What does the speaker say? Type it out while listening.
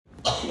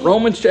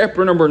Romans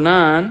chapter number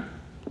 9.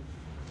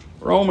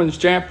 Romans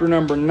chapter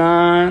number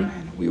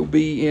 9. We'll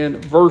be in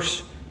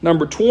verse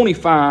number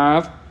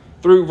 25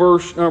 through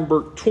verse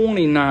number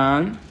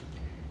 29.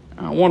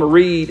 I want to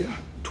read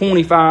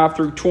 25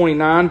 through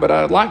 29, but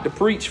I'd like to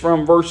preach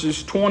from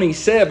verses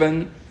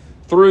 27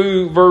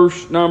 through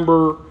verse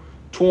number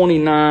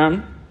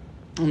 29.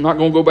 I'm not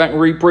going to go back and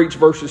re-preach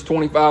verses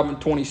 25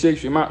 and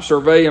 26. You might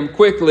survey them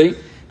quickly,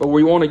 but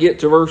we want to get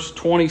to verse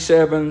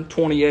 27,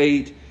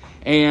 28,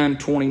 and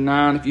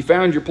 29. If you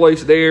found your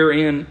place there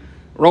in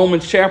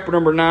Romans chapter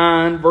number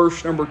 9,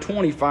 verse number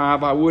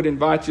 25, I would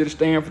invite you to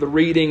stand for the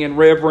reading and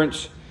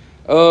reverence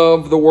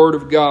of the Word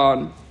of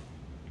God.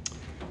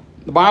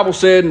 The Bible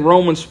said in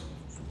Romans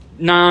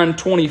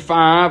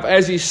 9:25,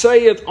 as he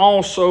saith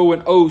also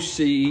in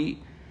OC,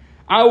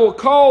 I will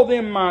call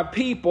them my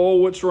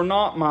people, which were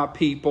not my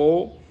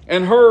people,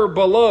 and her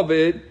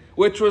beloved,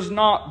 which was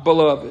not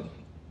beloved.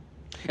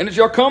 And it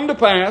shall come to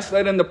pass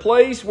that in the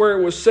place where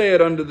it was said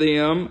unto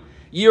them,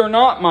 Ye are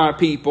not my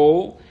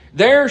people,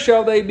 there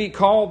shall they be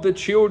called the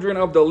children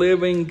of the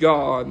living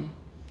God.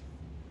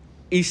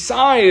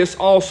 Esaias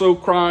also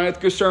crieth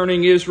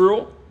concerning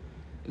Israel,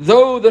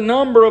 Though the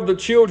number of the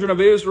children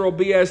of Israel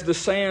be as the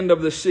sand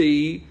of the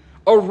sea,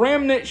 a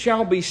remnant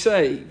shall be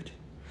saved.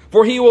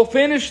 For he will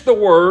finish the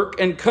work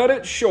and cut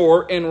it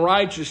short in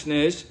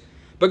righteousness,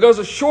 because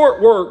a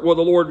short work will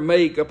the Lord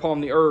make upon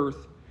the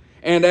earth.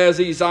 And as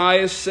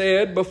Esaias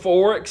said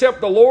before, except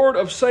the Lord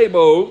of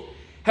Sabaoth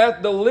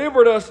hath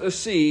delivered us a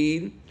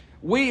seed,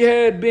 we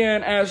had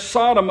been as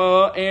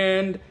Sodoma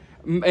and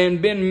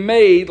been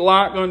made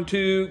like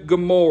unto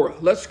Gomorrah.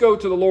 Let's go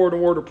to the Lord in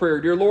a word of prayer.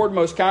 Dear Lord,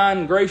 most kind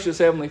and gracious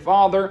Heavenly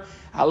Father,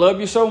 I love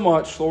you so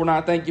much. Lord, and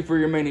I thank you for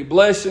your many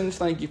blessings.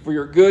 Thank you for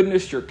your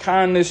goodness, your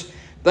kindness.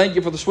 Thank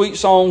you for the sweet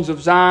songs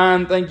of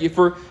Zion. Thank you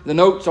for the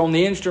notes on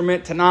the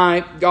instrument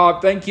tonight.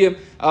 God, thank you,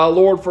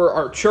 Lord, for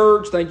our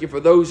church. Thank you for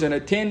those in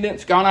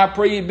attendance. God, I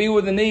pray you be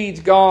with the needs,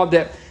 God,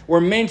 that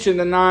were mentioned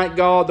tonight,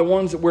 God, the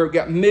ones that we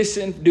got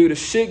missing due to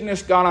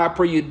sickness. God, I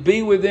pray you'd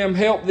be with them,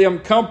 help them,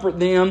 comfort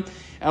them.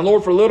 And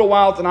Lord, for a little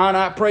while tonight,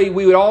 I pray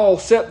we would all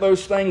set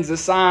those things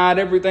aside,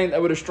 everything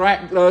that would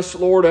distract us,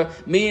 Lord,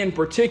 me in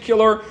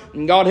particular.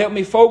 And God, help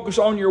me focus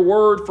on your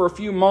word for a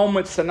few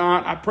moments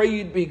tonight. I pray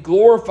you'd be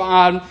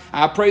glorified.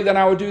 I pray that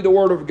I would do the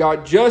word of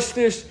God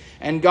justice.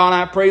 And God,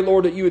 I pray,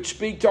 Lord, that you would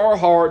speak to our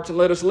hearts and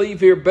let us leave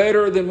here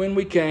better than when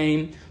we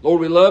came.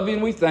 Lord, we love you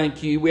and we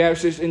thank you. We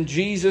ask this in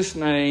Jesus'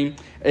 name.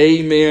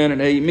 Amen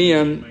and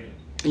amen.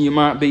 You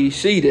might be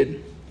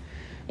seated.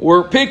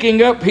 We're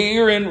picking up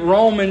here in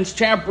Romans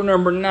chapter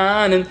number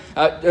 9,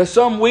 and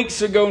some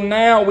weeks ago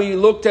now we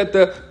looked at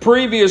the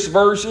previous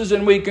verses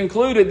and we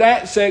concluded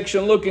that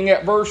section looking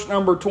at verse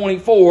number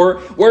 24,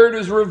 where it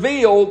is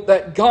revealed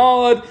that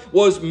God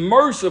was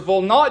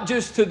merciful not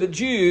just to the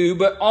Jew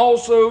but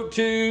also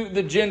to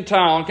the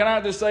Gentile. And can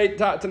I just say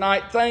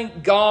tonight,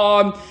 thank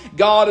God.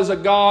 God is a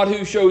God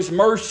who shows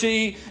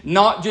mercy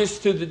not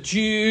just to the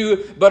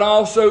Jew but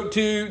also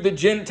to the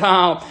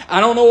Gentile. I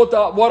don't know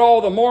what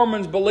all the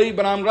Mormons believe,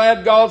 but I'm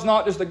glad God's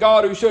not just the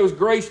God who shows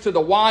grace to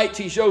the whites.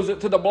 He shows it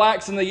to the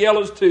blacks and the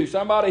yellows too.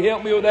 Somebody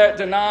help me with that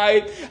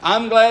tonight.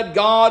 I'm glad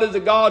God is a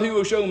God who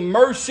will show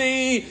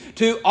mercy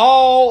to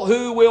all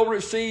who will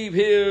receive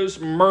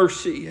His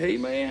mercy.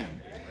 Amen.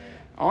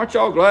 Aren't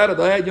y'all glad of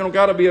that? You don't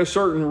got to be a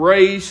certain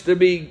race to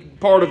be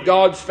part of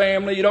God's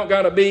family. You don't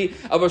got to be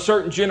of a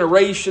certain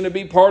generation to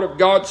be part of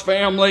God's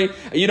family.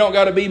 You don't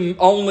got to be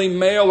only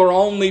male or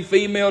only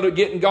female to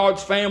get in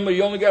God's family.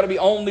 You only got to be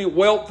only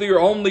wealthy or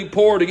only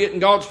poor to get in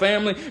God's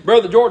family.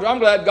 Brother George, I'm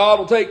glad God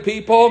will take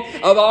people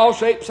of all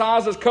shapes,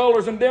 sizes,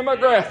 colors, and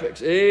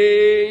demographics.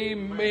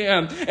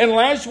 Amen. And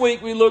last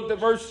week we looked at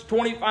verses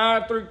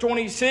 25 through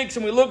 26,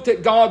 and we looked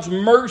at God's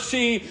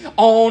mercy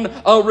on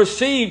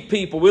received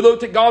people. We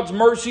looked at God's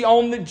mercy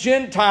on the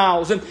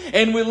Gentiles,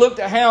 and we looked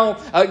at how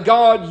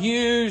God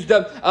used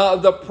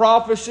the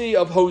prophecy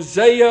of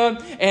Hosea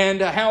and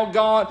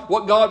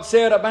what God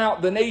said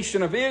about the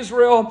nation of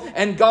Israel.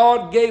 And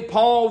God gave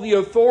Paul the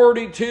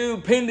authority to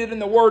pin it in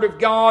the Word of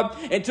God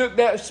and took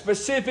that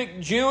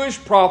specific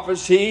Jewish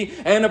prophecy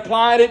and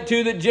applied it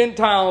to the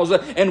Gentiles.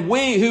 And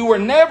we who were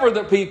never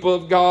the people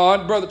of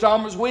God, Brother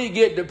Thomas, we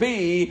get to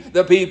be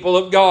the people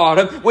of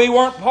God. We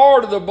weren't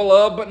part of the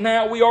beloved, but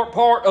now we are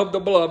part of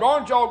the beloved.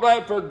 Aren't y'all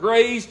glad for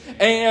grace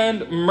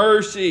and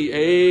mercy?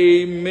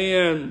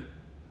 Amen.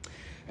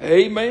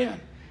 Amen.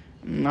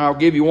 And I'll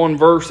give you one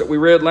verse that we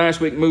read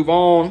last week, move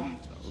on,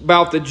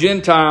 about the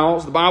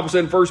Gentiles. The Bible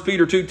said in 1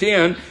 Peter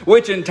 2:10,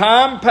 which in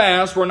time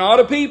past were not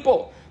a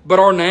people, but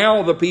are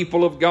now the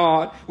people of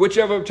God, which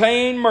have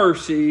obtained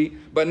mercy,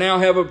 but now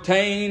have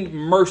obtained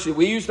mercy.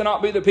 We used to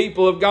not be the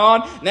people of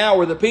God. Now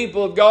we're the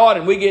people of God,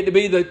 and we get to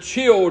be the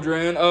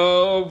children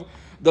of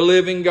the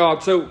living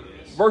God. So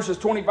verses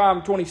 25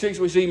 and 26,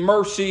 we see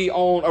mercy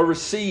on a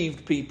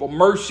received people,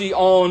 mercy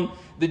on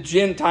the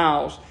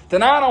Gentiles.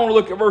 Tonight I want to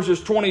look at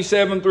verses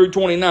 27 through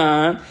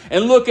 29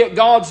 and look at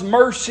God's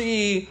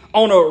mercy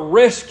on a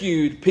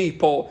rescued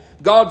people.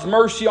 God's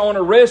mercy on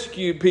a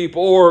rescued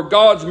people, or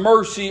God's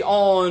mercy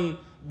on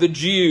the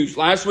Jews.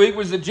 Last week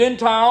was the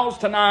Gentiles.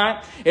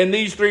 Tonight, in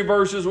these 3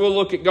 verses, we'll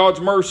look at God's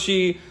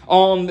mercy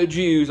on the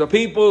Jews. A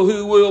people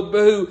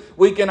who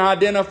we can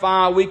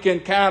identify, we can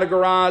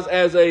categorize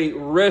as a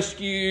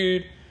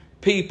rescued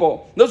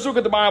people. Let's look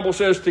at the Bible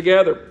says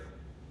together.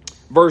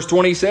 Verse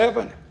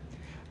 27.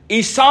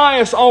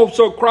 Esaias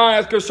also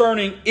crieth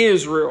concerning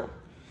Israel.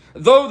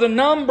 Though the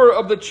number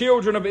of the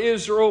children of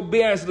Israel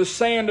be as the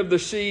sand of the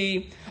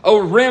sea, a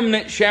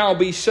remnant shall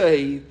be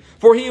saved.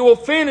 For he will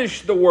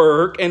finish the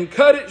work and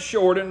cut it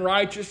short in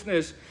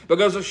righteousness,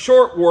 because a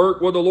short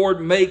work will the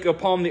Lord make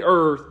upon the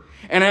earth.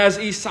 And as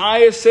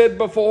Esaias said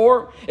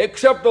before,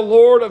 except the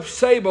Lord of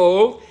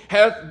Sabaoth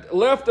hath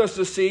left us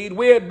the seed,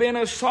 we had been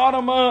as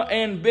Sodom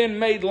and been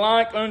made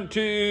like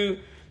unto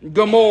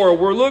Gomorrah.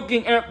 We're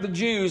looking at the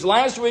Jews.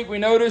 Last week we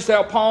noticed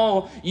how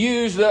Paul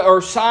used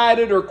or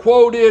cited or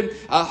quoted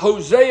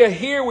Hosea.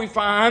 Here we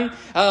find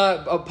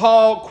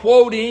Paul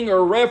quoting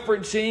or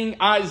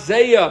referencing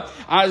Isaiah.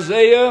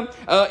 Isaiah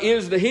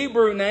is the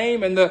Hebrew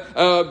name, and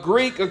the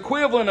Greek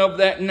equivalent of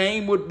that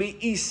name would be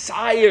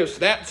Esaias.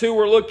 That's who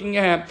we're looking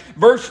at.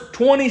 Verse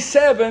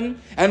 27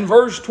 and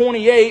verse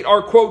 28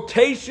 are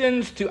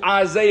quotations to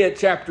Isaiah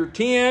chapter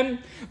 10,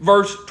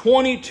 verse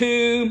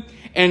 22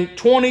 and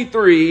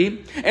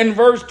 23, and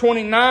verse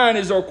 29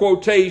 is our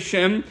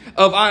quotation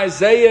of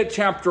Isaiah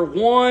chapter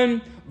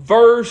 1,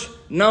 verse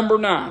number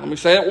 9. Let me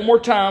say that one more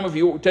time if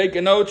you take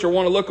notes or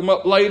want to look them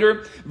up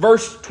later.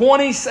 Verse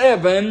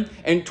 27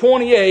 and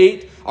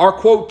 28 are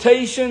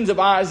quotations of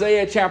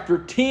Isaiah chapter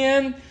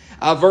 10,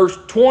 verse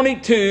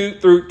 22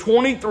 through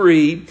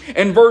 23,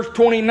 and verse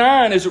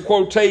 29 is a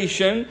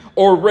quotation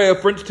or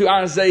reference to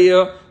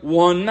Isaiah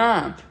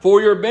 1:9.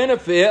 For your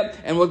benefit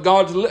and with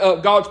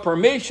God's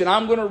permission,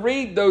 I'm going to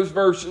read those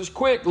verses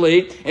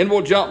quickly, and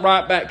we'll jump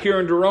right back here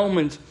into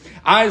Romans.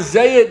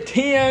 Isaiah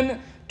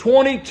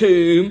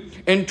 10:22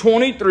 and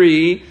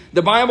 23,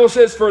 the Bible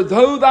says, For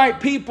though thy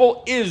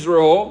people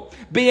Israel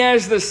be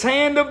as the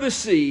sand of the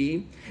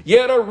sea,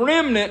 yet a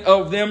remnant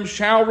of them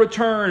shall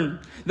return.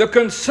 The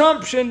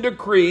consumption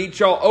decreed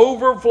shall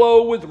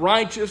overflow with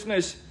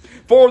righteousness.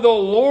 For the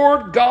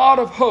Lord God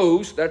of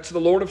hosts, that's the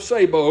Lord of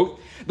Sabaoth,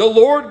 the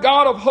Lord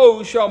God of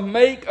hosts shall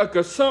make a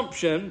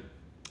consumption,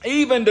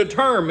 even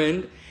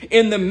determined,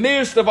 in the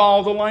midst of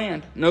all the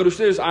land. Notice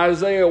this,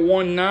 Isaiah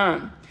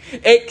 1:9.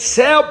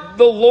 Except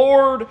the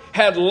Lord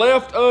had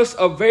left us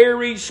a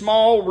very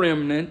small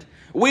remnant,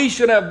 we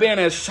should have been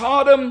as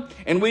Sodom,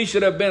 and we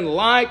should have been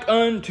like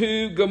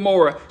unto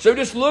Gomorrah. So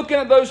just looking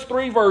at those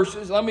 3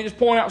 verses, let me just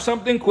point out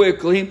something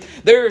quickly.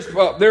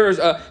 There's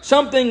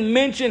something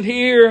mentioned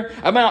here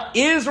about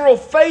Israel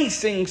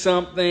facing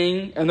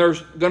something, and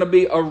there's going to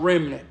be a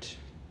remnant.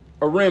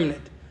 A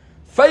remnant.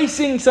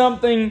 Facing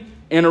something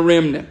and a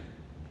remnant.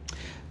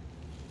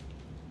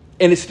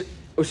 And it said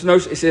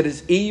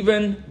it's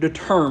even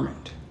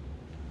determined.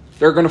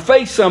 They're going to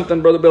face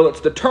something, Brother Bill,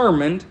 it's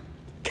determined,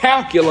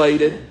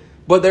 calculated,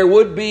 but there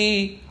would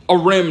be a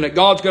remnant.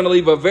 God's going to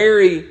leave a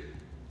very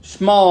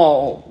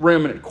small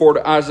remnant,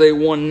 according to Isaiah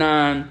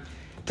 1:9,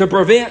 to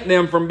prevent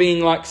them from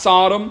being like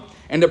Sodom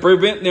and to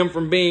prevent them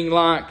from being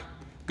like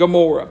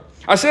Gomorrah.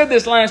 I said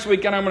this last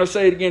week, and I'm going to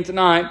say it again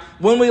tonight.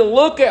 When we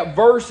look at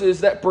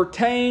verses that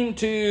pertain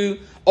to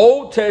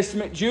Old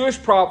Testament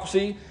Jewish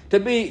prophecy, to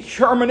be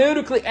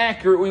hermeneutically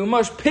accurate, we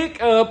must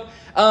pick up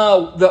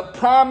the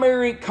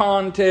primary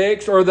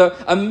context or the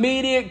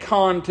immediate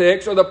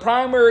context or the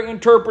primary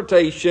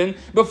interpretation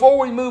before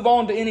we move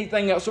on to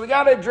anything else. So we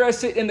got to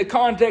address it in the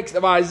context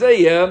of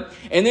Isaiah,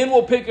 and then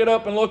we'll pick it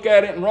up and look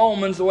at it in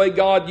Romans the way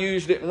God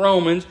used it in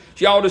Romans.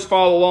 So y'all just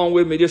follow along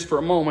with me just for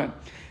a moment.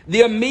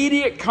 The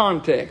immediate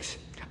context,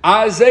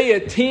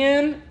 Isaiah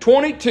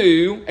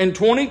 10:22 and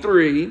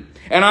 23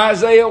 and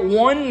Isaiah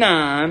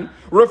 1:9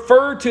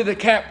 refer to the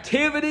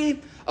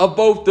captivity of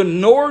both the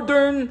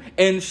northern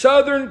and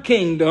southern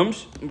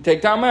kingdoms. Let me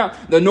take time out.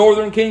 The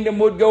northern kingdom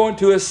would go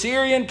into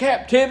Assyrian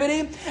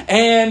captivity,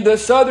 and the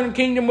southern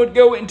kingdom would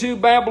go into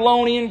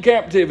Babylonian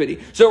captivity.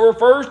 So it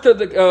refers to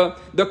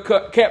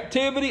the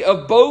captivity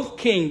of both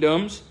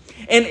kingdoms,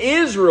 and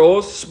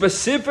Israel's,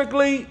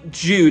 specifically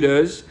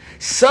Judah's,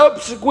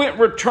 subsequent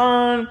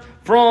return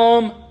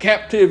from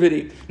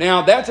captivity.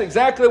 Now, that's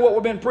exactly what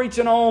we've been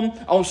preaching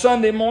on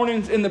Sunday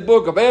mornings in the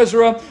book of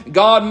Ezra.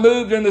 God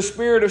moved in the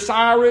spirit of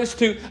Cyrus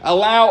to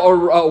allow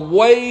a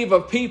wave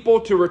of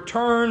people to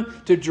return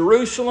to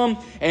Jerusalem.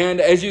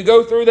 And as you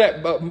go through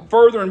that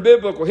further in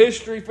biblical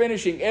history,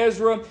 finishing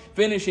Ezra,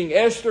 finishing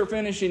Esther,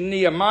 finishing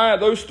Nehemiah,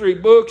 those 3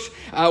 books,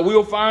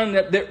 we'll find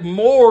that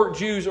more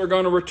Jews are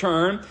going to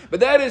return. But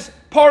that is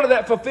part of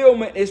that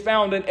fulfillment is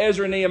found in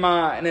Ezra,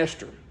 Nehemiah, and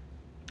Esther.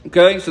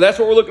 Okay, so that's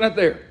what we're looking at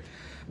there.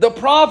 The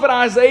prophet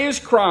Isaiah's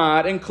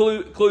cry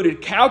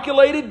included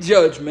calculated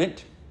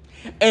judgment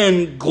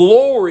and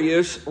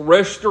glorious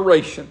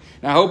restoration.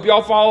 Now, I hope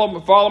y'all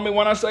follow me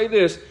when I say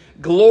this.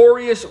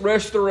 Glorious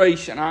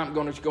restoration. I'm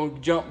going to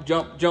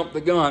jump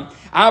the gun.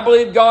 I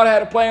believe God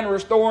had a plan of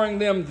restoring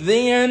them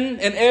then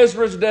in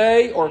Ezra's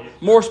day, or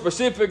more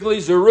specifically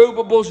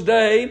Zerubbabel's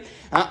day.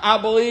 I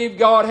believe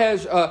God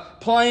has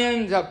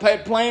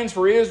had plans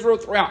for Israel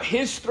throughout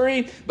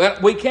history,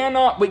 but we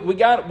got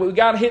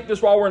to hit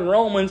this while we're in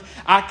Romans.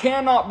 I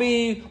cannot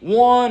be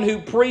one who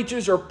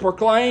preaches or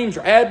proclaims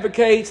or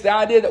advocates the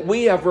idea that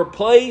we have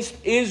replaced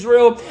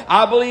Israel.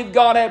 I believe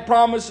God had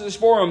promises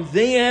for them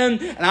then,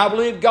 and I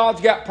believe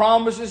God's got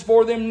promises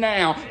for them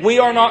now. We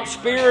are not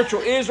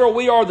spiritual Israel.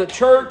 We are the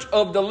church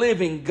of the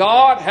living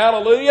God.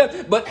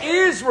 Hallelujah. But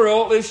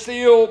Israel is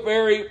still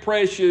very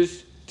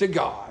precious to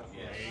God.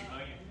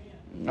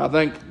 I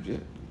think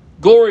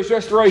glorious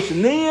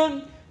restoration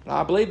then, but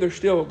I believe there's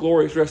still a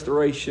glorious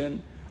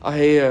restoration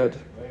ahead.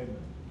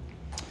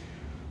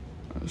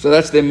 So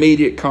that's the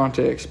immediate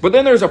context. But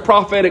then there's a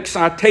prophetic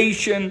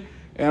citation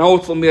and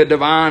ultimately a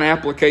divine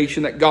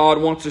application that God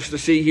wants us to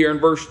see here in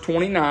verse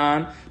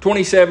 29,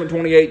 27,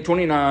 28,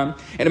 29.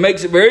 And it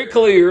makes it very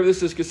clear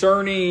this is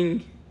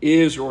concerning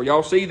Israel.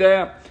 Y'all see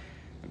that?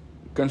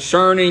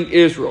 Concerning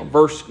Israel,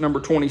 verse number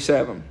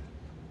 27.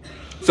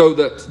 So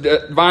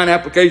the divine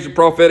application,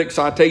 prophetic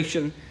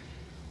citation,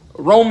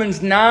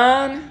 Romans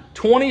 9,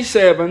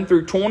 27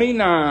 through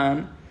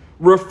 29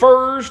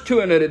 refers to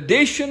an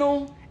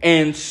additional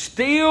and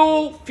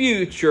still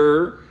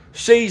future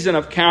season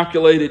of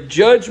calculated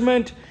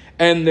judgment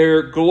and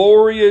their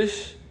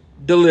glorious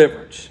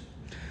deliverance.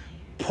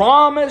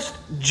 Promised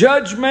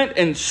judgment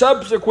and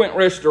subsequent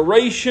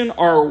restoration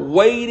are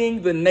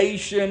awaiting the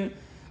nation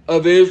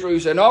of Israel. You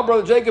say, no,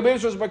 Brother Jacob,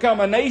 Israel's become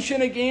a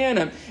nation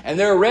again, and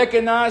they're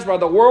recognized by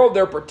the world,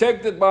 they're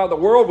protected by the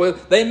world. Well,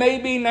 they may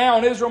be now,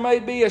 and Israel may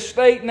be a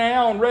state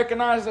now, and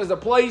recognized as a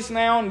place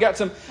now, and got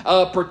some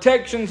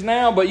protections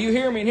now, but you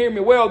hear me and hear me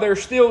well,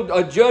 there's still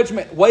a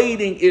judgment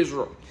waiting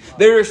Israel.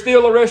 There is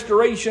still a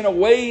restoration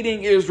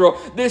awaiting Israel.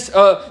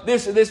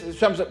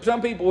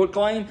 Some people would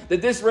claim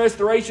that this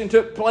restoration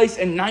took place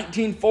in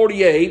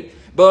 1948.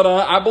 But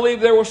I believe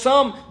there's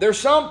some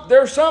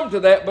to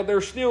that, but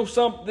there's still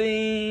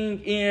something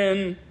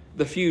in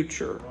the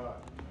future.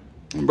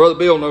 And Brother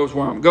Bill knows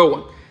where I'm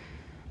going.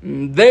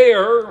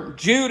 There,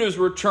 Judah's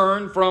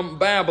return from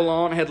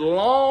Babylon had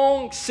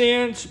long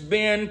since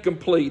been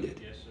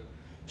completed. Yes, sir.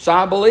 So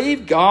I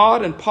believe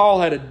God and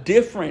Paul had a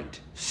different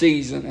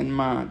season in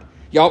mind.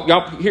 Y'all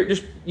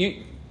just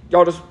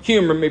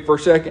humor me for a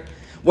second.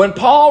 When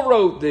Paul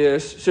wrote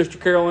this, Sister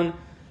Carolyn,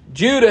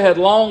 Judah had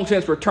long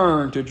since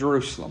returned to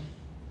Jerusalem.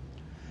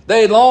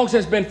 They had long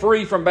since been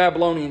free from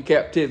Babylonian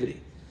captivity.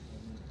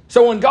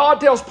 So when God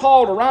tells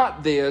Paul to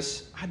write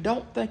this, I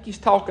don't think he's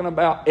talking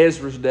about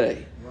Ezra's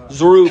day,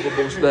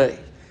 Zerubbabel's day,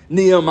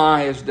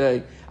 Nehemiah's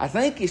day. I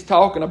think he's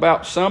talking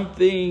about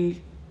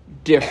something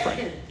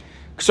different.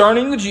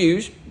 Concerning the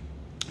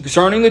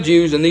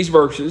Jews in these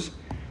verses,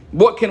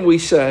 what can we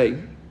say?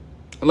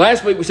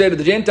 Last week we said to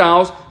the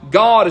Gentiles,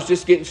 God is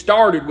just getting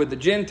started with the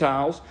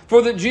Gentiles.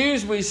 For the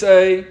Jews we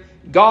say,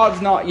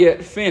 God's not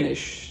yet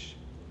finished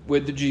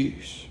with the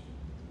Jews.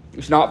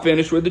 It's not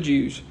finished with the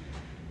Jews.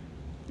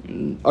 Let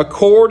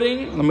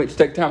me just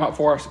take time out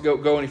before I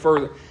go any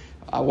further.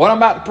 What I'm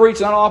about to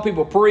preach, not a lot of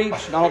people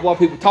preach, not a lot of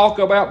people talk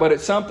about, but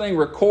it's something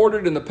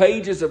recorded in the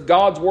pages of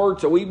God's Word,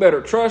 so we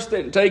better trust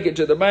it and take it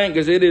to the bank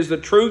because it is the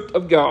truth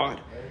of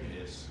God.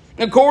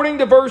 According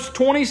to verse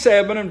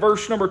 27 and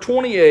verse number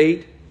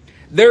 28,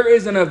 there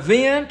is an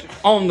event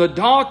on the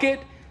docket,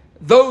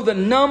 though the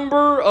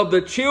number of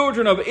the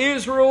children of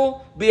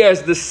Israel be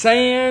as the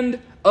sand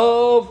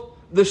of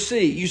the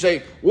sea. You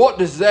say, what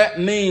does that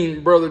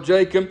mean, Brother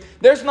Jacob?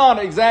 There's not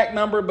an exact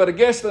number, but a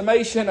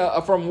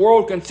guesstimation from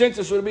world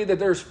consensus would be that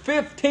there's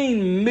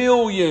 15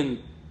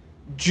 million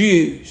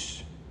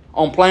Jews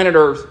on planet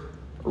Earth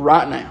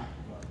right now.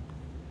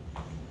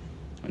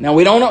 Now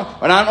we don't know,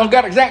 and I don't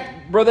got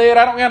Brother Ed,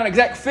 I don't got an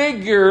exact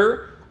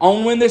figure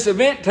on when this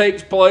event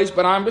takes place,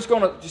 but I'm just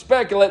going to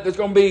speculate there's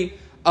going to be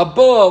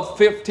above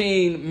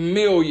 15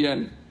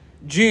 million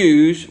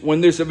Jews when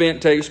this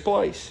event takes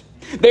place.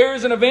 There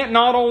is an event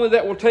not only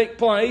that will take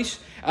place,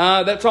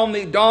 that's on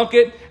the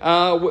docket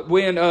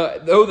when,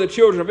 though the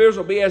children of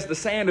Israel be as the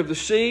sand of the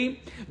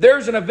sea,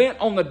 there's an event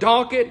on the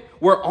docket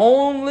where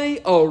only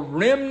a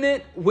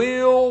remnant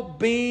will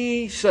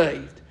be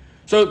saved.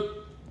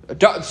 So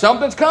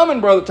something's coming,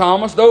 Brother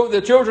Thomas, though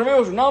the children of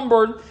Israel are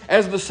numbered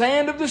as the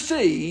sand of the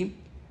sea,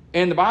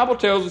 and the Bible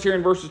tells us here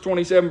in verses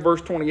 27,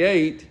 verse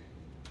 28,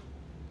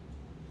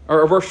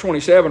 or verse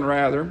 27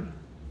 rather,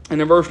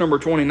 and in verse number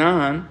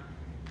 29,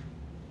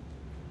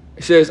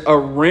 it says, a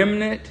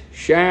remnant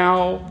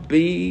shall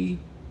be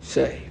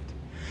saved.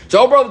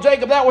 So, Brother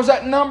Jacob, that was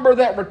that number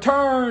that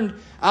returned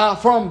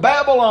from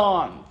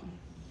Babylon.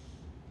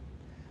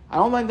 I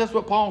don't think that's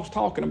what Paul's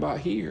talking about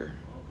here.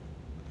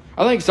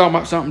 I think he's talking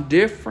about something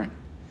different.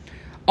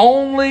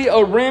 Only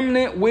a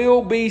remnant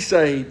will be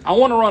saved. I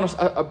want to run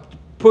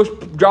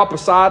drop a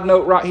side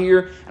note right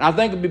here, and I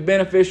think it'd be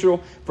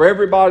beneficial for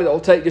everybody that will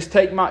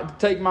take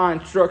my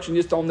instruction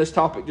just on this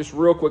topic just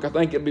real quick. I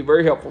think it'd be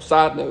very helpful.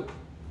 Side note.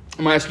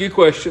 I'm going to ask you a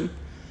question.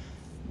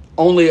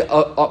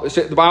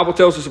 The Bible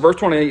tells us in verse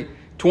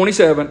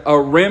 27, a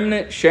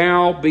remnant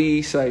shall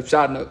be saved.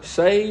 Side note,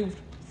 saved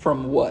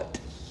from what?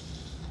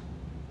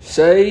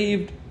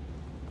 Saved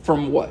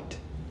from what?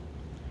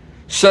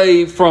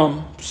 Saved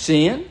from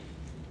sin?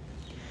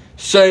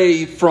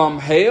 Saved from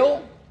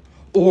hell?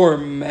 Or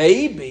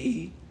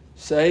maybe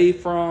saved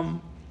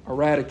from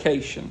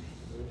eradication?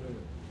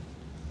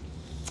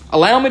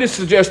 Allow me to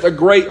suggest a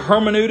great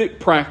hermeneutic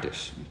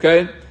practice.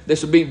 Okay,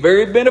 this would be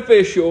very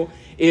beneficial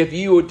if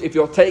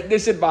you'll take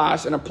this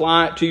advice and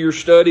apply it to your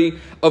study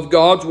of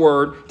God's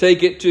Word.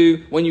 Take it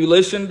to when you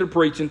listen to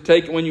preaching.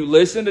 Take it when you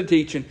listen to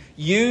teaching.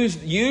 Use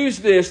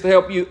this to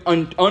help you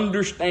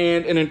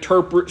understand and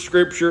interpret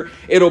Scripture.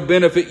 It'll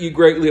benefit you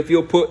greatly if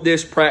you'll put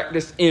this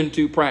practice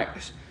into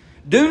practice.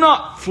 Do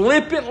not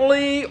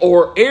flippantly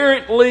or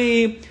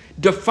errantly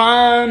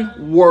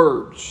define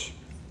words.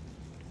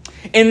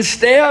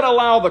 Instead,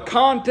 allow the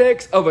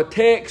context of a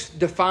text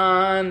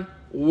define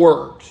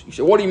words. You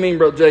say, what do you mean,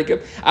 Brother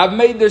Jacob? I've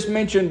made this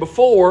mention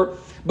before,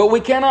 but we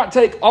cannot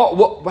take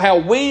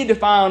how we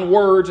define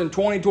words in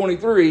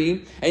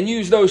 2023 and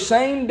use those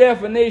same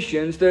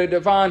definitions to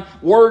define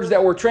words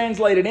that were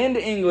translated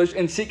into English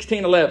in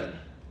 1611.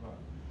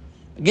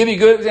 I'll give you a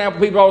good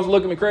example. People always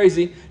look at me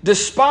crazy.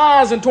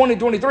 Despise in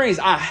 2023 is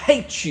I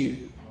hate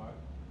you.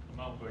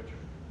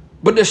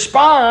 But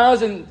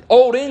despise in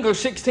Old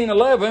English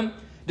 1611,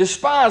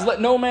 despise,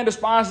 let no man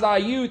despise thy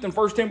youth. In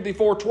 1 Timothy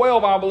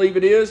 4:12, I believe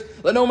it is.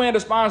 Let no man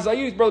despise thy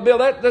youth. Brother Bill,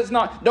 that's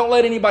not, don't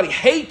let anybody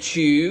hate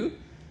you.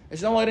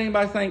 It's don't let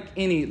anybody think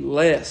any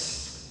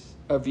less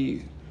of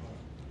you.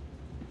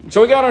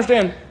 So we got to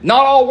understand,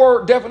 not all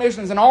word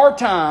definitions in our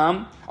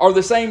time are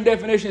the same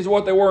definitions as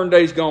what they were in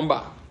days gone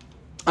by.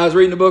 I was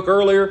reading a book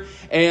earlier,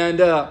 and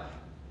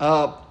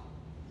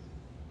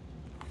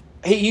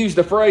he used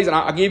the phrase, and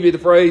I'll give you the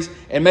phrase,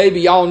 and maybe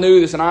y'all knew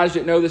this and I just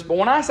didn't know this, but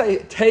when I say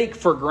take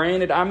for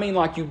granted, I mean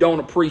like you don't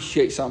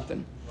appreciate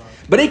something. Right.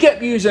 But he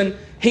kept using,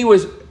 he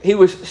was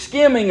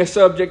skimming a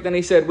subject, and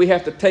he said we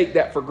have to take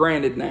that for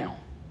granted now.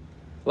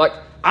 Like,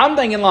 I'm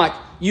thinking like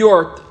you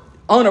are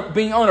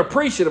being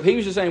unappreciative. He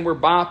was just saying we're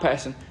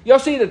bypassing. Y'all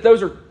see that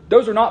those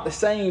are not the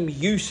same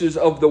uses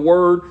of the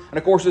word. And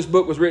of course this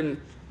book was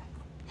written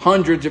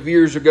hundreds of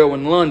years ago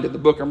in London, the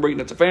book I'm reading.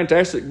 It's a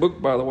fantastic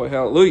book, by the way.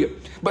 Hallelujah.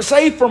 But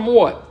saved from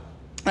what?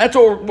 That's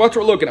what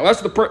we're looking at.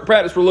 That's the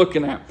practice we're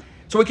looking at.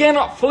 So we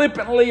cannot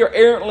flippantly or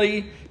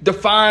errantly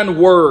define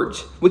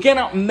words. We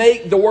cannot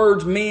make the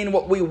words mean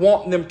what we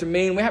want them to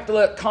mean. We have to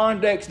let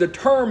context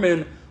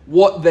determine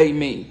what they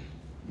mean.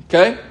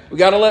 Okay? We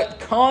got to let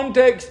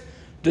context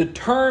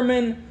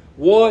determine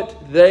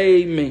what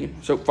they mean.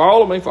 So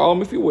follow me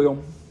if you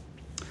will.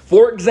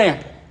 For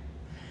example,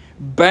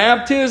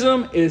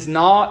 baptism is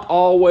not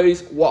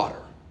always water.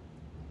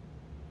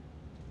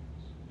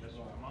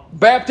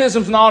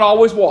 Baptism's not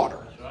always water.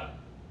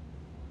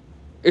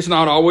 It's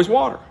not always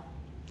water.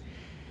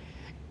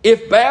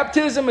 If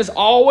baptism is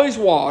always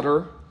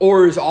water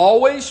or is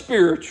always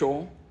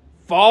spiritual,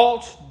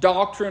 false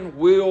doctrine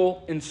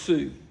will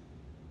ensue.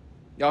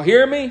 Y'all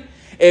hear me?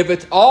 If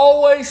it's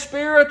always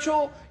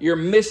spiritual, you're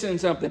missing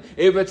something.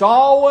 If it's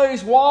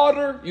always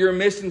water, you're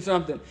missing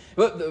something.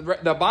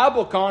 But the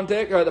Bible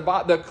context, or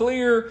the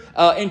clear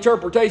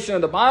interpretation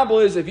of the Bible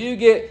is if you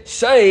get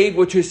saved,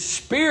 which is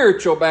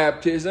spiritual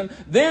baptism,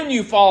 then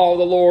you follow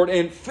the Lord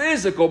in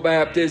physical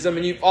baptism,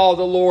 and you follow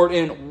the Lord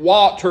in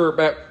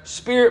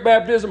spirit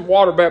baptism,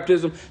 water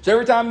baptism. So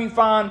every time you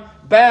find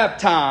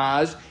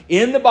baptized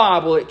in the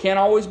Bible, it can't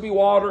always be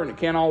water and it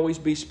can't always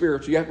be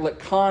spiritual. You have to let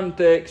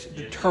context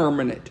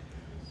determine it.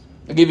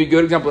 I'll give you a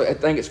good example. I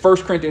think it's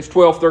 1 Corinthians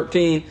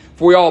 12:13.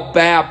 For we all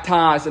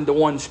baptized into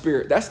one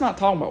spirit. That's not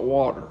talking about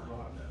water.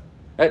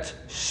 That's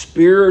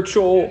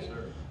spiritual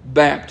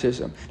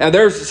baptism. Now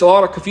there's a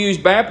lot of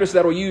confused Baptists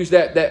that will use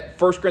that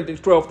 1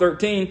 Corinthians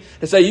 12:13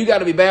 to say you got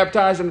to be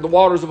baptized into the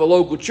waters of a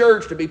local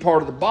church to be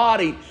part of the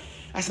body.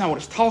 That's not what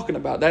it's talking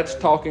about. That's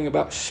talking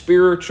about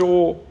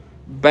spiritual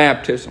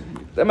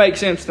baptism. That makes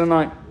sense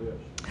tonight?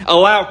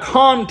 Allow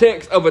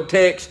context of a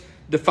text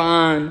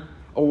define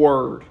a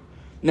word.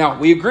 Now,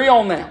 we agree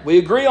on that. We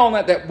agree on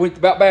that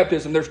about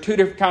baptism. There's two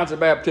different kinds of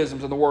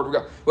baptisms in the Word of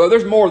God. Well,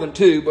 there's more than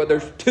two, but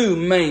there's two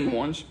main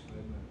ones.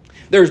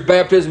 There's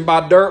baptism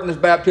by dirt and there's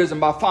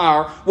baptism by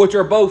fire, which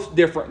are both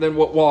different than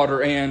what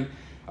water and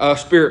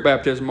spirit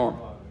baptism are.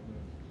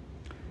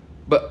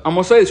 But I'm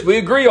going to say this. We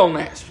agree on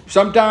that.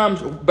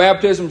 Sometimes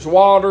baptism's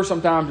water,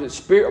 sometimes it's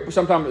spiritual,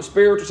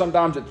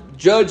 sometimes it's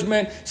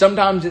judgment,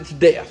 sometimes it's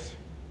death.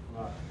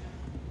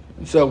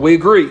 So we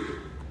agree.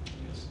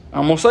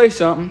 I'm going to say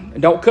something,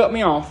 and don't cut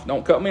me off.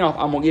 Don't cut me off.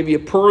 I'm going to give you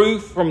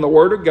proof from the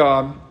Word of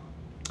God.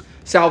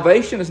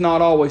 Salvation is not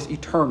always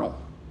eternal.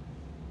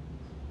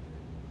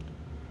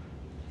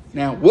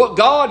 Now, what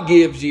God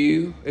gives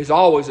you is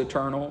always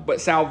eternal,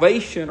 but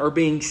salvation or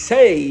being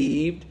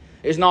saved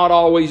is not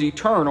always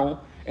eternal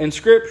in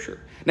Scripture.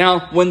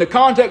 Now, when the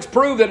context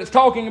proves that it's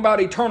talking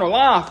about eternal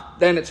life,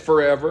 then it's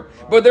forever.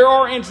 But there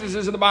are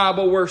instances in the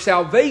Bible where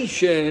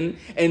salvation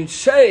and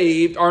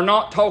saved are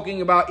not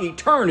talking about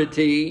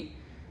eternity.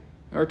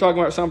 They're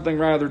talking about something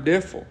rather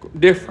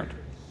different.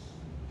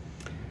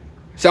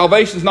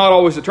 Salvation is not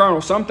always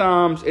eternal.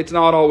 Sometimes it's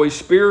not always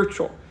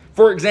spiritual.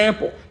 For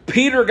example,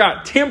 Peter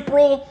got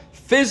temporal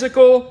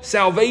physical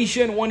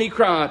salvation when he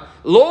cried,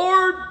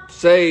 "Lord,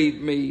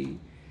 save me,"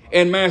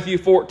 in Matthew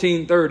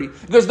 14:30.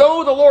 Because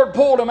though the Lord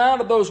pulled him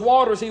out of those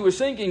waters he was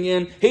sinking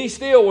in, he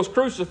still was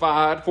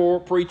crucified for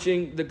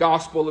preaching the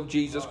gospel of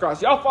Jesus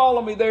Christ. Y'all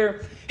follow me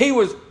there?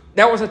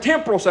 That was a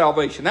temporal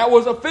salvation. That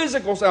was a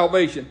physical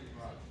salvation.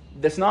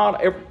 That's not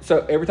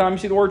so every time you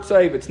see the word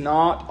save, it's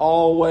not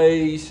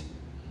always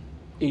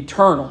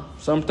eternal.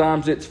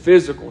 Sometimes it's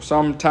physical.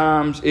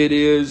 Sometimes it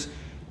is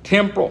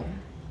temporal.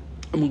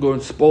 I'm going to go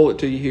and spoil it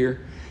to you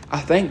here. I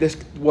think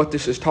what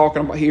this is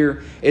talking about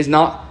here is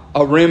not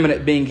a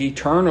remnant being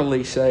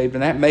eternally saved,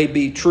 and that may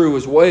be true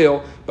as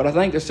well, but I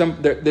think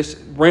this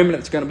remnant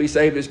that's going to be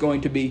saved is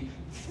going to be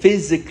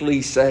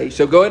physically saved.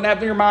 So go ahead and have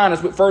in your mind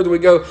as further we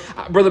go.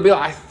 Brother Bill,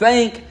 I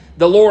think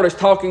the Lord is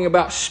talking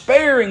about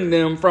sparing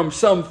them from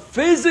some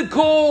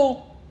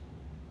physical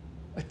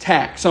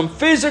attack, some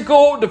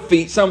physical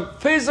defeat, some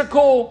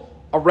physical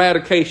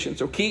eradication.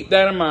 So keep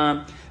that in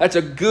mind. That's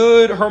a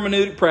good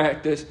hermeneutic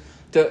practice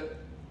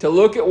to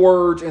look at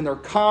words in their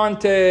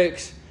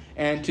context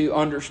and to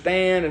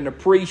understand and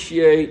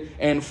appreciate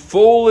and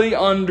fully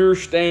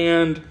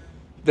understand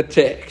the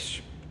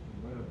text.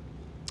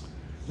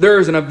 There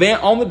is an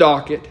event on the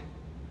docket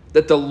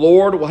that the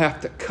Lord will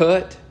have to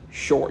cut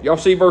short. Y'all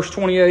see verse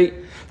 28?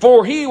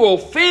 For he will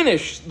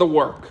finish the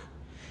work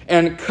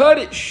and cut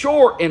it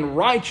short in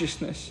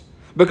righteousness,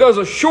 because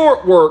a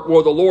short work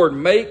will the Lord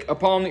make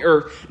upon the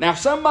earth. Now, if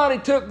somebody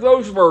took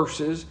those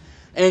verses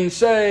and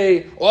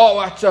say, "Oh,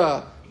 that's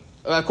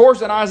of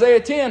course, in Isaiah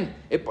 10,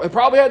 it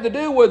probably had to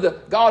do with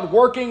God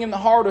working in the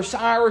heart of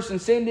Cyrus and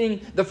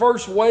sending the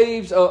first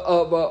waves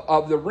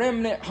of the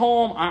remnant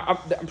home."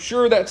 I'm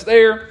sure that's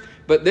there.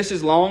 But this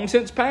is long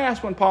since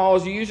past when Paul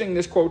is using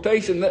this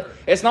quotation.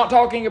 It's not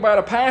talking about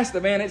a past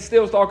event. It's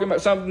still talking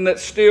about something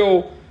that's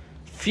still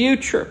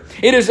future.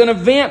 It is an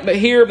event that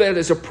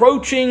is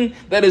approaching,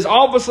 that is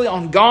obviously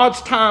on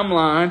God's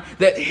timeline,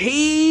 that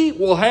he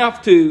will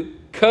have to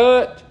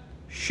cut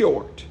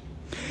short.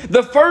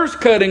 The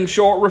first cutting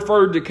short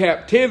referred to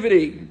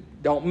captivity.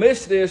 Don't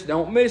miss this.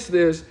 Don't miss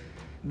this.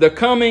 The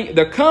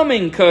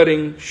coming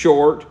cutting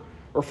short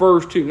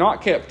refers to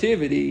not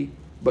captivity,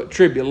 but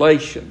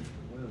tribulation.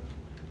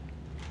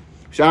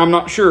 So I'm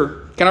not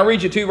sure. Can I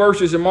read you 2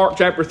 verses in Mark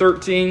chapter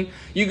 13?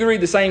 You can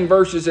read the same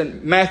verses in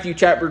Matthew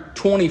chapter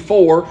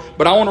 24,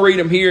 but I want to read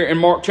them here in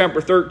Mark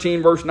chapter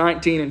 13, verse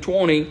 19 and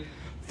 20.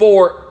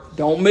 For,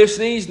 don't miss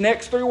these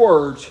next 3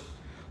 words.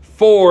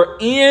 For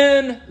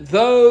in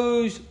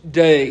those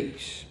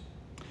days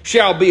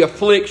shall be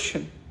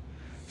affliction,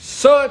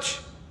 such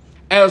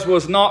as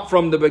was not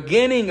from the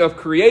beginning of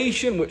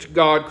creation, which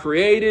God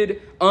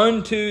created,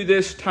 unto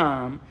this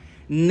time,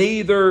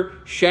 neither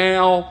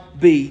shall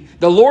be.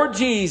 The Lord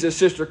Jesus,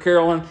 Sister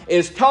Carolyn,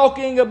 is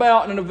talking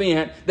about an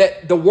event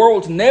that the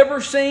world's never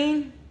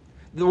seen,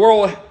 the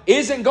world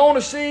isn't going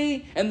to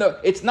see, and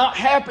it's not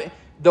happening.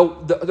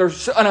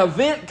 There's an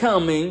event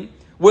coming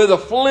with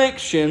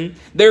affliction.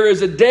 There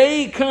is a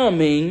day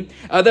coming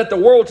that the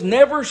world's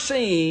never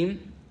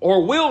seen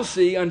or will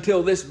see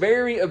until this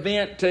very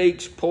event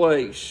takes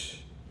place.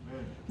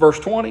 Amen. Verse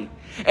 20.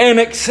 And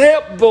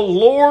except the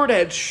Lord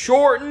had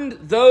shortened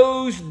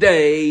those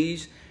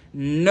days,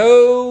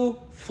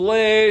 no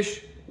flesh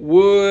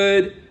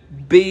would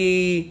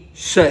be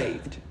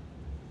saved.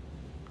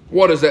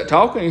 What is that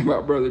talking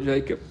about, Brother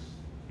Jacob?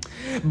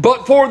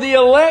 But for the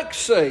elect's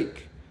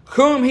sake,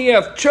 whom he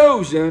hath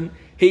chosen,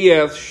 he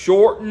hath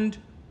shortened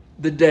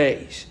the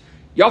days.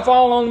 Y'all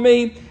follow on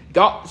me?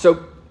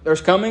 So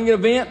there's coming an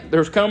event.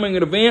 There's coming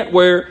an event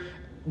where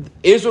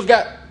Israel's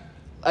got...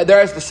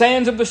 There's the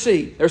sands of the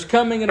sea. There's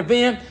coming an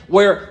event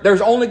where there's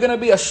only going to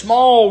be a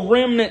small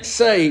remnant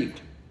saved.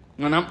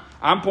 And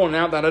I'm pointing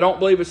out that I don't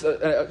believe it's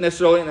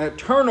necessarily an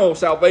eternal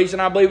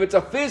salvation. I believe it's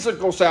a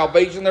physical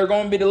salvation. They're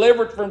going to be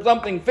delivered from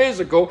something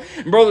physical.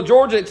 And Brother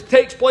George, it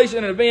takes place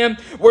in an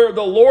event where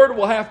the Lord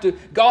will have to...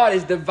 God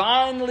is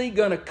divinely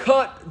going to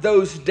cut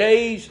those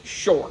days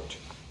short.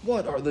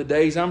 What are the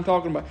days I'm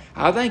talking about?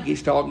 I think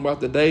he's talking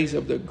about the days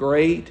of the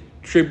Great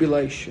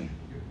Tribulation.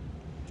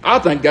 I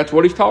think that's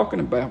what he's talking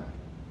about.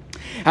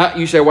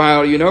 You say, well,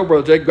 how do you know,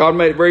 Brother Jake? God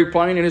made it very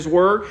plain in His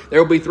Word.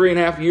 There will be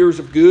 3.5 years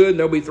of good, and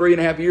there will be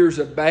 3.5 years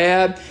of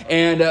bad.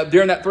 And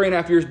during that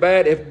 3.5 years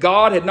bad, if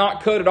God had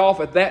not cut it off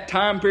at that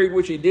time period,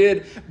 which He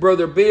did,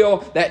 Brother Bill,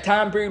 that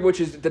time period, which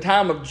is the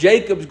time of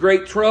Jacob's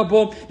great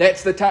trouble,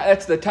 that's the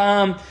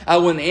time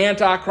when the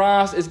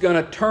Antichrist is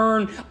going to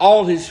turn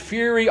all his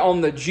fury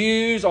on the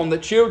Jews, on the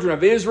children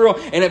of Israel.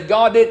 And if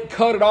God didn't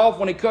cut it off,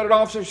 when He cut it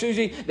off, Sir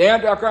Susie, the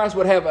Antichrist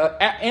would have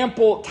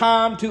ample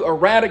time to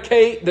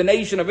eradicate the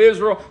nation of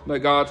Israel. But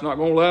God's not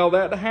going to allow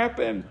that to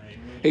happen.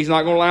 He's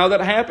not going to allow that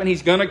to happen.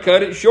 He's going to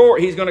cut it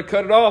short. He's going to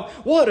cut it off.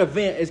 What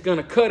event is going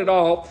to cut it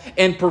off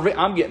and prevent...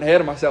 I'm getting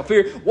ahead of myself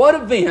here. What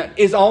event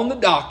is on the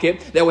docket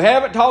that we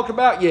haven't talked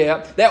about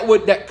yet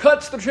that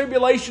cuts the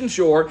tribulation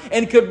short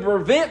and could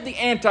prevent the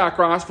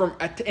Antichrist from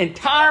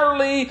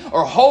entirely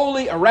or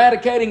wholly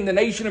eradicating the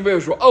nation of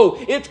Israel?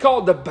 Oh, it's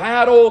called the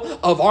Battle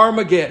of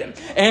Armageddon.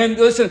 And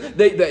listen,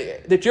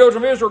 the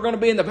children of Israel are going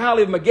to be in the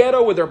valley of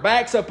Megiddo with their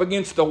backs up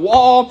against the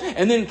wall,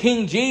 and then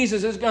King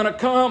Jesus is going to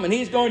come and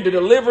He's going to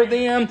deliver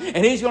them,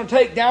 and He's going to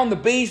take down the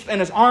beast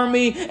and his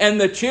army, and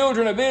the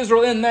children of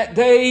Israel in that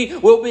day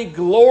will be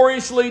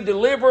gloriously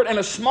delivered, and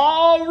a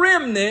small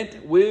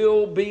remnant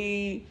will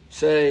be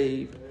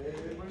saved.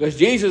 Because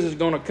Jesus is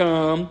going to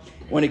come.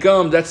 When He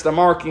comes, that's the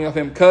marking of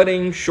Him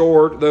cutting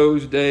short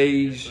those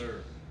days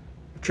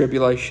of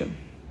tribulation.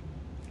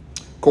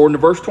 According to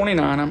verse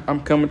 29,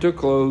 I'm coming to a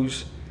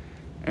close.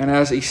 And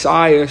as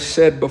Isaiah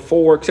said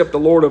before, except the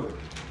Lord of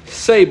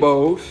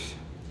Sabaoth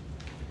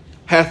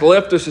hath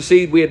left us a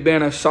seed, we had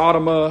been as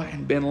Sodom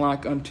and been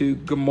like unto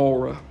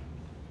Gomorrah.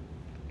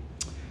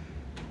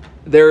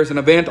 There is an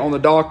event on the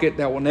docket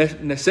that will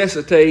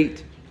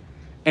necessitate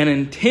an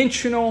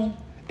intentional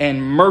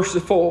and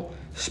merciful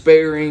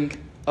sparing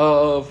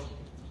of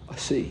a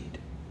seed.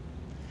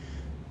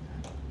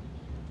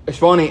 It's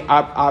funny,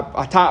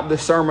 I typed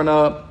this sermon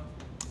up,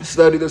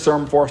 studied this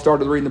sermon before I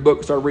started reading the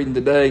book, started reading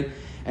today,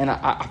 and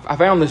I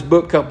found this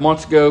book a couple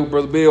months ago,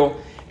 Brother Bill,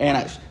 and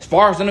as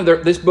far as I know,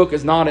 this book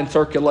is not in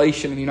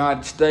circulation in the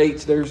United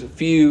States. There's a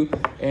few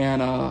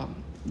in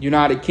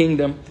United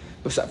Kingdom.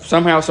 But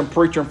somehow some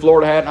preacher in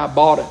Florida had it, and I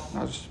bought it.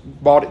 I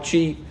just bought it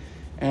cheap.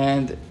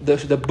 And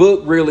the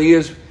book really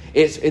is,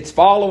 it's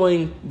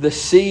following the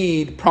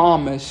seed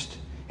promised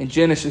in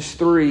Genesis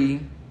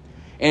 3.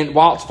 And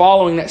while it's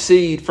following that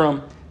seed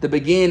from the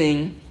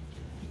beginning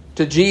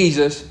to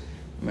Jesus,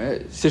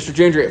 Sister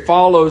Ginger, it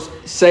follows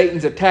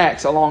Satan's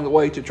attacks along the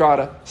way to try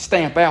to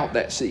stamp out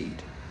that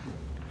seed.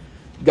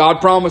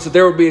 God promised that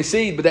there would be a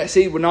seed, but that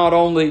seed would not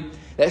only...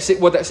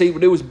 what that seed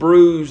would do was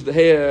bruise the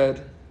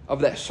head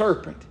of that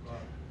serpent.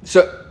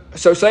 So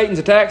Satan's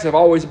attacks have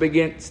always been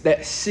against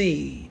that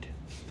seed.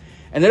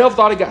 And the devil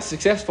thought he got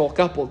successful a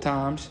couple of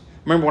times.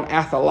 Remember when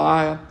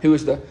Athaliah, who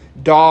was the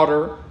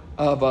daughter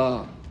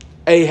of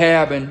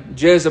Ahab and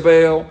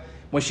Jezebel,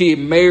 when she had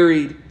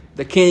married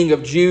the king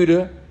of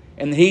Judah,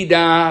 and he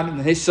died,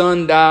 and his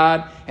son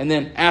died, and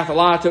then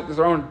Athaliah took the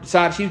throne and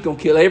decided she was going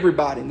to kill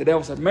everybody. And the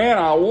devil said, man,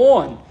 I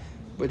won.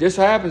 But it just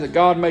happens that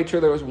God made sure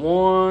there was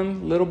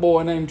one little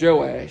boy named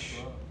Joash.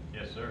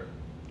 Yes, sir.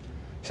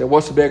 He said,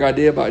 what's the big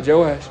idea about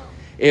Joash?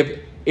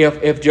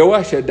 If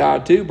Joash had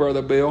died too,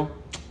 Brother Bill,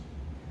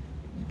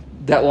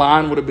 that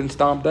line would have been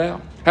stomped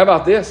out. How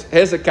about this?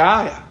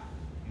 Hezekiah.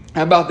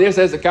 How about this,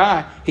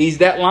 Hezekiah? He's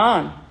that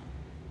line.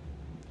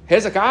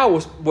 Hezekiah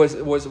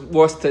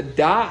was to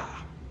die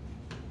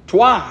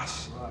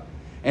twice. Right.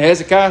 And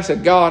Hezekiah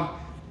said, God,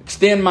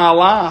 extend my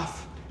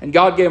life. And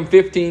God gave him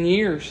 15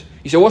 years.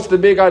 You say, what's the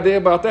big idea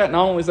about that?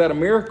 Not only is that a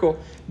miracle,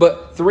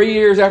 but 3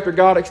 years after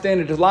God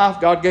extended his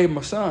life, God gave him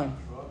a son.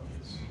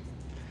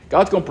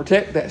 God's going to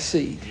protect that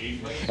seed.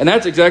 And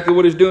that's exactly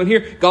what He's doing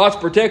here. God's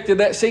protected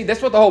that seed. That's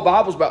what the whole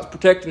Bible's about, is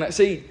protecting that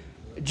seed.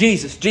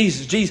 Jesus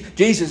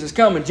is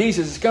coming.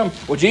 Jesus is coming.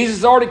 Well, Jesus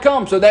has already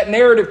come, so that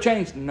narrative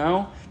changed.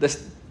 No,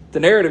 the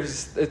narrative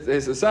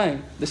is the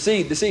same. The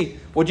seed.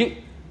 Well,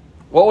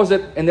 what was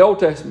it in the Old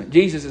Testament?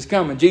 Jesus is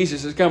coming.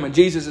 Jesus is coming.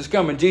 Jesus is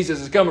coming.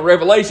 Jesus is coming.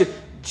 Revelation,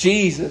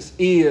 Jesus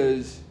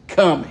is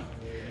coming.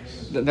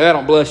 That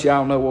don't bless you. I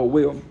don't know what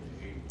will.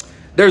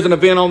 There's an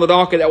event on the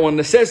docket that will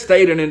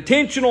necessitate an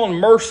intentional and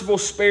merciful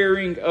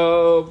sparing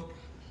of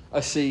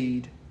a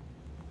seed.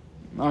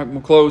 I'm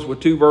going to close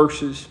with 2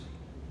 verses.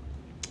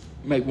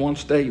 Make one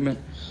statement.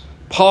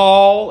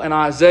 Paul and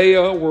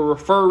Isaiah were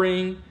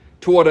referring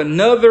to what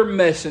another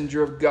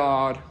messenger of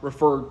God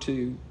referred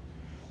to.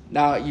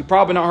 Now, you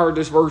probably not heard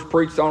this verse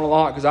preached on a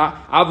lot, because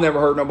I've never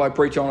heard nobody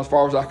preach on as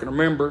far as I can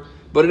remember.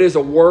 But it is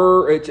a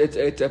word.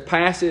 It's a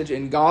passage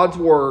in God's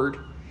Word.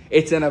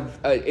 It's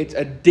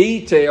a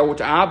detail, which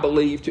I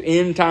believe, to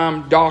end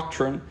time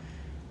doctrine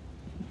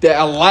that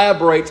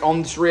elaborates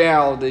on this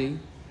reality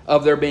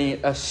of there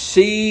being a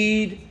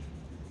seed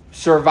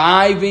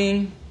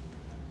surviving.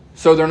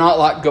 So they're not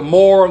like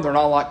Gomorrah, they're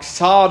not like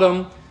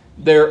Sodom.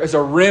 There is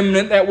a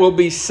remnant that will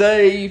be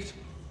saved.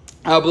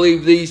 I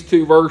believe these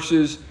 2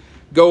 verses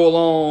go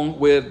along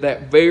with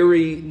that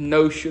very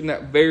notion,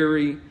 that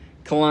very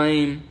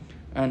claim.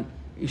 And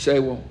you say,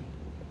 well,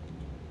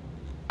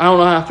 I don't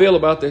know how I feel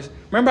about this.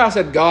 Remember I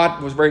said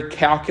God was very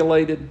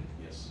calculated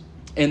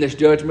in this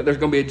judgment. There's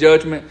going to be a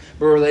judgment.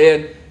 Brother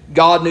Ed,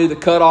 God knew the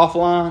cutoff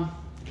line.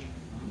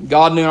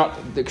 God knew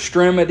the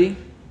extremity.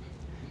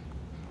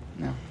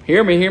 Now,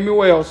 hear me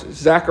well.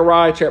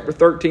 Zechariah chapter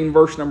 13,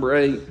 verse number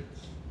 8.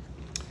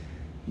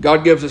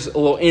 God gives us a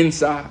little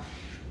insight.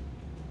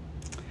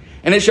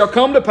 And it shall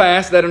come to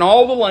pass that in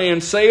all the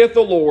land, saith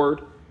the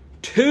Lord,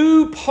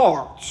 2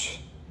 parts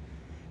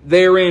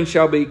therein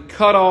shall be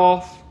cut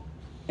off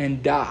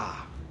and die.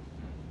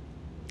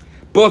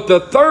 But the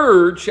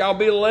third shall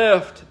be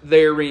left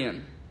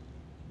therein.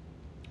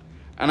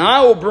 And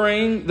I will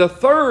bring the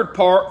third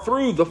part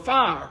through the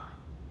fire,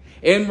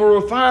 and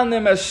will refine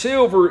them as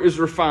silver is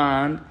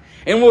refined,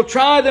 and will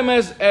try them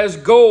as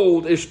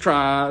gold is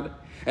tried.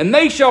 And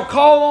they shall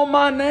call on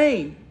my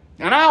name,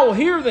 and I will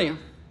hear them.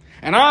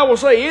 And I will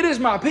say, it is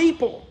my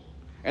people.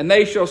 And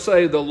they shall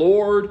say, the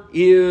Lord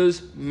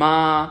is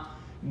my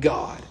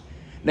God.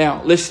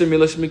 Now, listen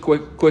to me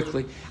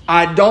quickly.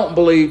 I don't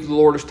believe the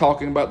Lord is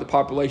talking about the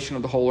population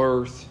of the whole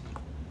earth.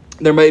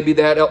 There may be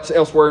that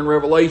elsewhere in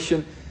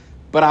Revelation.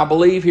 But I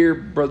believe here,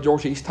 Brother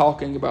George, he's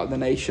talking about the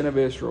nation of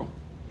Israel.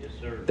 Yes,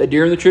 sir. That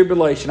during the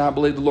tribulation, I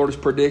believe the Lord is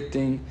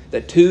predicting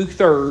that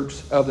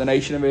 2/3 of the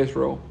nation of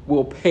Israel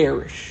will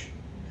perish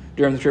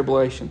during the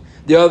tribulation.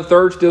 The other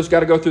third still's got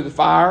to go through the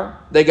fire.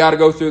 They got to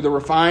go through the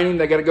refining.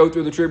 They got to go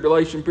through the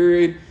tribulation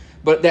period.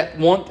 But that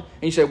one, and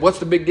you say, what's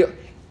the big deal?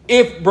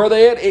 If, Brother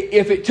Ed,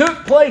 if it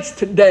took place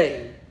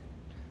today,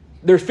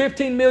 there's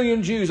 15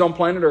 million Jews on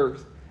planet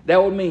Earth.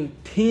 That would mean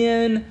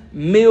 10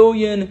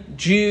 million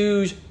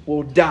Jews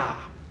will die.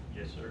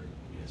 Yes, sir.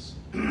 Yes.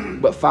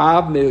 But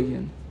 5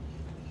 million,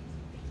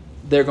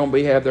 they're going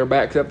to have their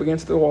backs up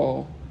against the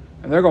wall,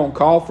 and they're going to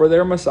call for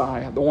their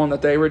Messiah, the one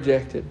that they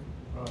rejected.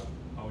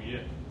 Oh, yeah.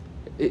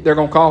 They're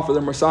going to call for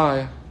their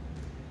Messiah.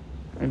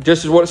 And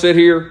just as what it said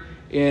here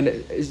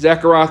in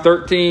Zechariah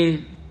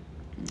 13,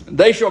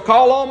 they shall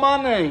call on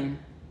my name,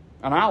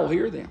 and I will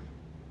hear them.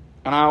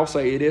 And I will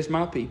say, it is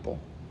my people.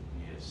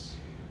 Yes.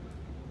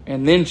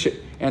 And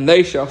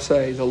they shall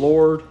say, the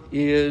Lord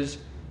is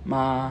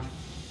my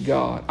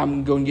God.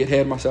 I'm going to get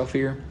ahead of myself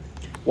here.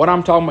 What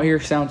I'm talking about here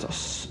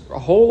sounds a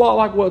whole lot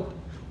like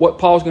what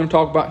Paul's going to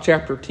talk about in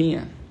chapter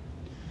 10.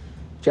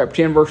 Chapter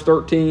 10, verse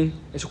 13,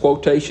 is a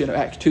quotation of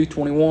Acts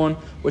 2:21,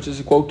 which is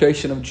a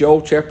quotation of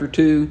Joel chapter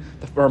 2,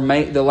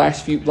 the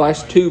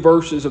last two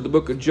verses of the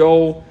book of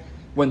Joel,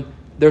 when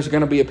there's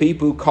going to be a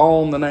people who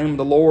call on the name of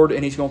the Lord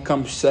and He's going to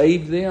come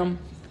save them.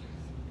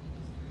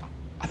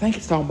 I think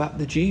it's talking about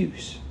the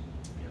Jews.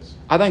 Yes.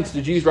 I think it's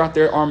the Jews right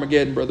there at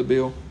Armageddon, Brother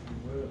Bill.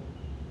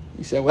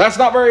 You say, well, that's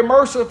not very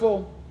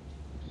merciful.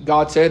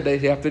 God said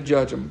they'd have to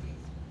judge them.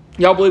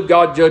 Y'all believe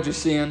God judges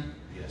sin?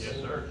 Yes,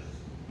 sir.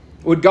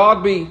 Would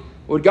God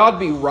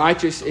be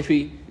righteous if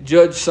He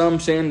judged some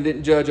sin and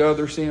didn't judge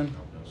other sin?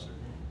 No, sir.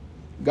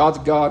 God's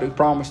God who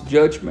promised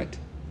judgment,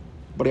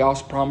 but He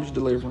also promised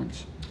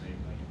deliverance. Amen.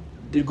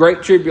 The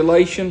great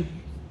tribulation,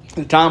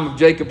 the time of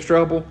Jacob's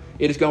trouble,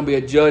 it is going to be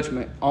a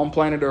judgment on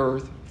planet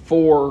Earth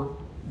for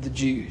the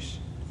Jews.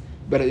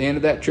 But at the end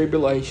of that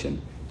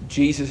tribulation,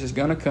 Jesus is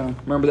going to come.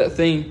 Remember that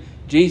theme?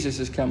 Jesus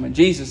is coming.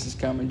 Jesus is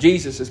coming.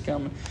 Jesus is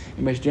coming.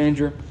 And Miss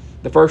Ginger,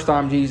 the first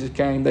time Jesus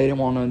came, they didn't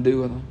want nothing to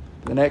do with Him.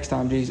 The next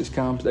time Jesus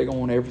comes, they're going to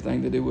want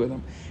everything to do with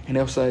Him. And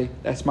they'll say,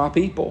 that's my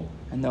people.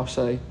 And they'll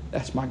say,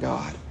 that's my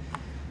God.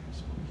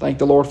 Thank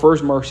the Lord for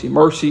His mercy.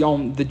 Mercy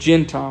on the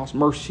Gentiles.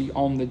 Mercy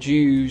on the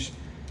Jews.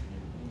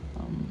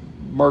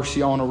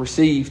 Mercy on a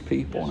received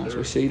people. Yes, and as sir.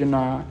 we see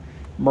tonight,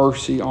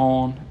 mercy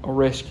on a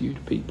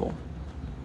rescued people.